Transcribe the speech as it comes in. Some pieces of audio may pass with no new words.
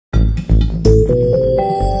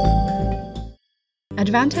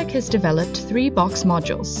Advantech has developed 3 box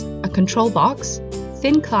modules: a control box,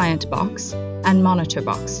 thin client box, and monitor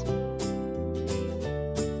box.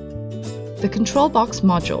 The control box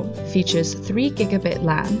module features 3 gigabit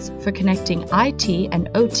LANs for connecting IT and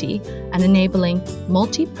OT and enabling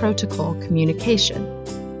multi-protocol communication.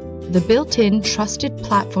 The built-in Trusted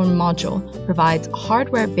Platform module provides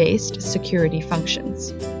hardware-based security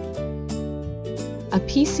functions. A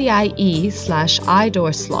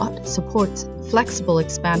PCIe/iDoor slot supports flexible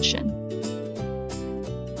expansion.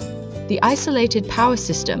 The isolated power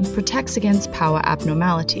system protects against power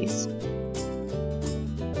abnormalities.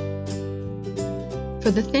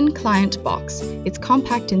 For the thin client box, its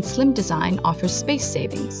compact and slim design offers space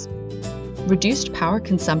savings. Reduced power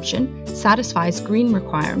consumption satisfies green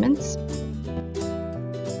requirements,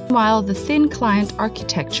 while the thin client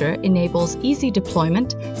architecture enables easy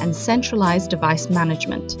deployment and centralized device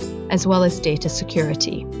management, as well as data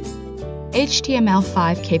security.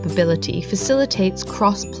 HTML5 capability facilitates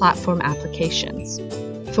cross-platform applications.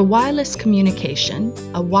 For wireless communication,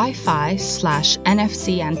 a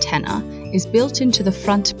Wi-Fi/NFC antenna is built into the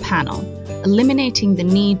front panel, eliminating the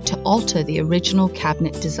need to alter the original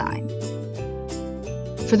cabinet design.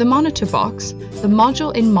 For the monitor box, the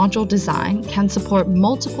module-in-module design can support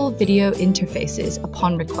multiple video interfaces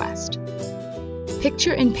upon request.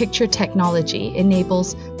 Picture-in-picture technology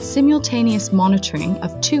enables simultaneous monitoring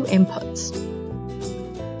of 2 inputs.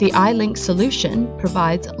 The iLink solution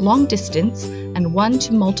provides long-distance and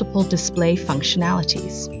one-to-multiple display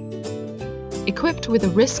functionalities. Equipped with a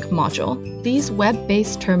RISC module, these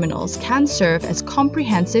web-based terminals can serve as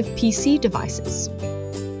comprehensive PC devices.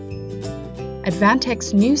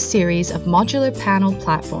 Advantech's new series of modular panel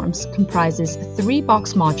platforms comprises 3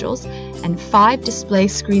 box modules and 5 display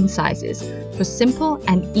screen sizes for simple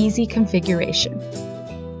and easy configuration.